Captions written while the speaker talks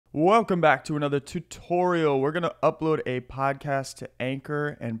Welcome back to another tutorial. We're going to upload a podcast to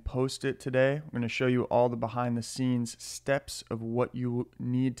Anchor and post it today. We're going to show you all the behind the scenes steps of what you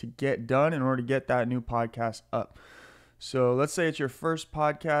need to get done in order to get that new podcast up. So let's say it's your first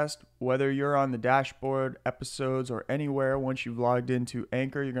podcast, whether you're on the dashboard, episodes, or anywhere. Once you've logged into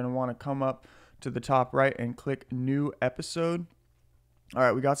Anchor, you're going to want to come up to the top right and click new episode. All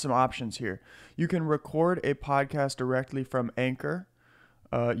right, we got some options here. You can record a podcast directly from Anchor.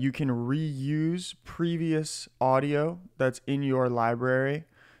 You can reuse previous audio that's in your library.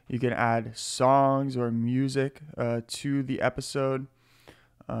 You can add songs or music to the episode.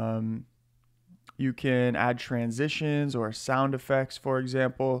 You can add transitions or sound effects, for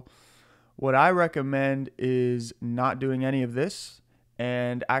example. What I recommend is not doing any of this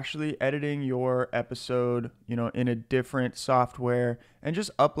and actually editing your episode, in a different software and just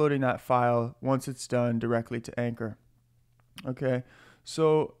uploading that file once it's done directly to Anchor. Okay.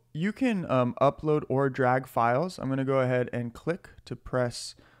 So you can upload or drag files. I'm going to go ahead and click to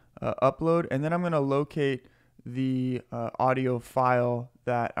press upload, and then I'm going to locate the audio file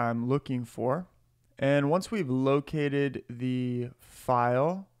that I'm looking for. And once we've located the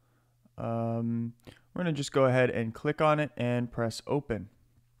file, we're going to just go ahead and click on it and press open.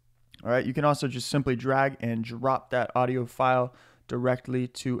 All right, you can also just simply drag and drop that audio file directly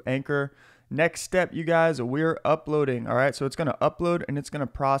to Anchor. Next step, you guys, we're uploading. All right, so it's going to upload and it's going to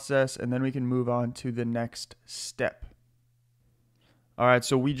process, and then we can move on to the next step. All right,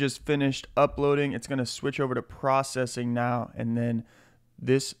 so we just finished uploading. It's going to switch over to processing now, and then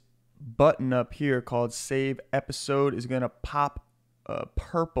this button up here called Save Episode is going to pop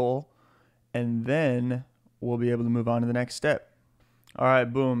purple, and then we'll be able to move on to the next step. All right,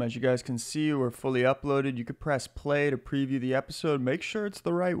 boom. As you guys can see, we're fully uploaded. You could press play to preview the episode. Make sure it's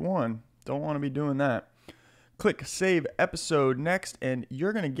the right one. Don't want to be doing that. Click Save Episode next, and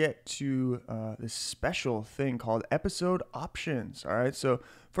you're going to get to this special thing called Episode Options. All right, so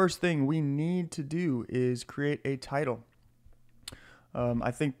first thing we need to do is create a title.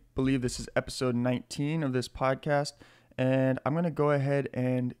 Believe this is episode 19 of this podcast, and I'm going to go ahead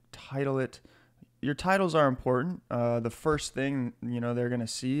and title it. Your titles are important. The first thing they're going to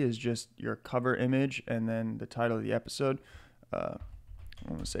see is just your cover image and then the title of the episode.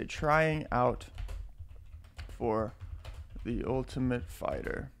 I'm going to say trying out for the Ultimate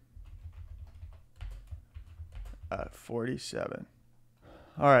Fighter at 47.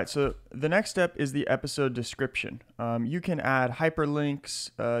 All right, so the next step is the episode description. You can add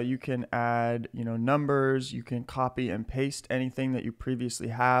hyperlinks, you can add, numbers, you can copy and paste anything that you previously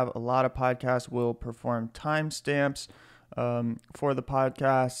have. A lot of podcasts will perform timestamps. For the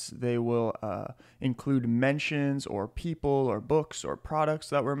podcasts, they will include mentions or people or books or products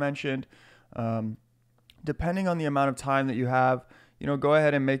that were mentioned. Depending on the amount of time that you have, go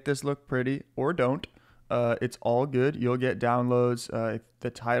ahead and make this look pretty or don't. It's all good. You'll get downloads if the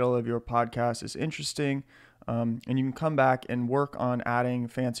title of your podcast is interesting. And you can come back and work on adding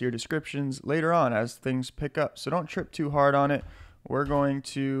fancier descriptions later on as things pick up. So don't trip too hard on it. We're going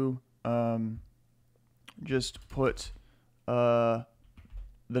to just put the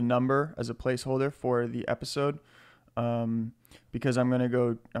number as a placeholder for the episode because I'm going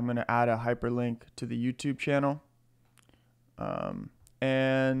to add a hyperlink to the YouTube channel.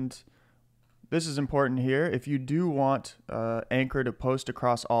 And this is important here. If you do want Anchor to post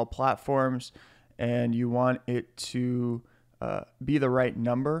across all platforms and you want it to be the right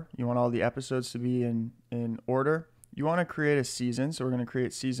number, you want all the episodes to be in order, you want to create a season. So we're going to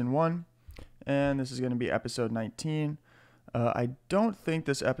create season 1, and this is going to be episode 19. I don't think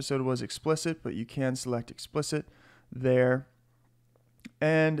this episode was explicit, but you can select explicit there.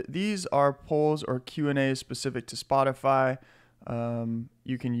 And these are polls or Q&As specific to Spotify.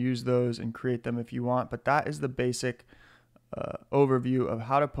 You can use those and create them if you want, but that is the basic overview of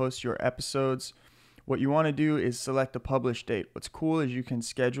how to post your episodes. What you want to do is select a publish date. What's cool is you can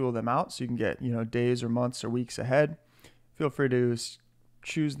schedule them out so you can get days or months or weeks ahead. Feel free to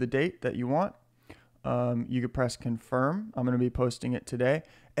choose the date that you want. You could press confirm. I'm going to be posting it today.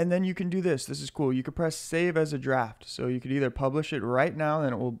 And then you can do this. This is cool. You could press save as a draft. So you could either publish it right now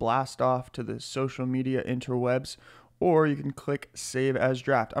and it will blast off to the social media interwebs, or you can click save as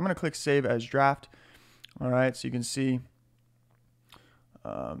draft. I'm going to click save as draft. All right. So you can see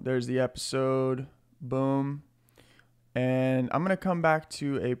there's the episode. Boom. And I'm going to come back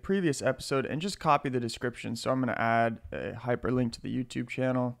to a previous episode and just copy the description. So I'm going to add a hyperlink to the YouTube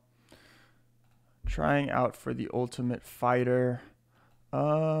channel. Trying out for the Ultimate Fighter.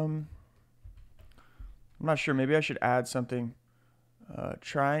 I'm not sure. Maybe I should add something.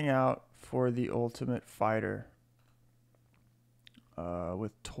 Trying out for the Ultimate Fighter.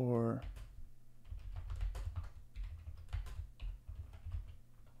 with Tor.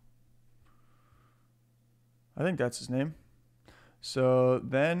 I think that's his name. So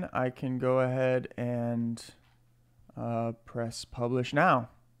then I can go ahead and press publish now.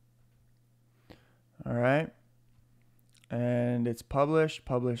 All right. And it's published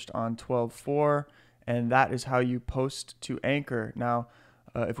on 12/4, and that is how you post to Anchor. Now,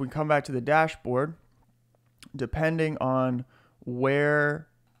 if we come back to the dashboard, depending on where,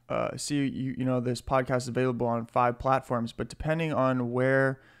 you know, this podcast is available on 5 platforms, but depending on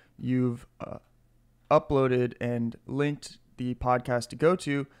where you've uploaded and linked the podcast to go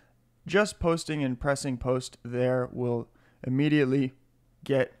to, just posting and pressing post there will immediately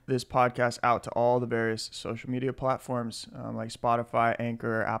get this podcast out to all the various social media platforms like Spotify,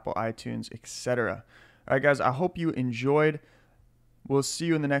 Anchor, Apple, iTunes, etc. All right, guys, I hope you enjoyed. We'll see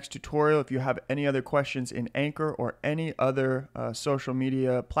you in the next tutorial. If you have any other questions in Anchor or any other social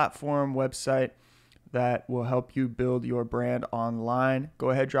media platform, website that will help you build your brand online, go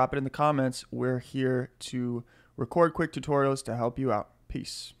ahead, drop it in the comments. We're here to record quick tutorials to help you out.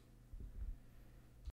 Peace.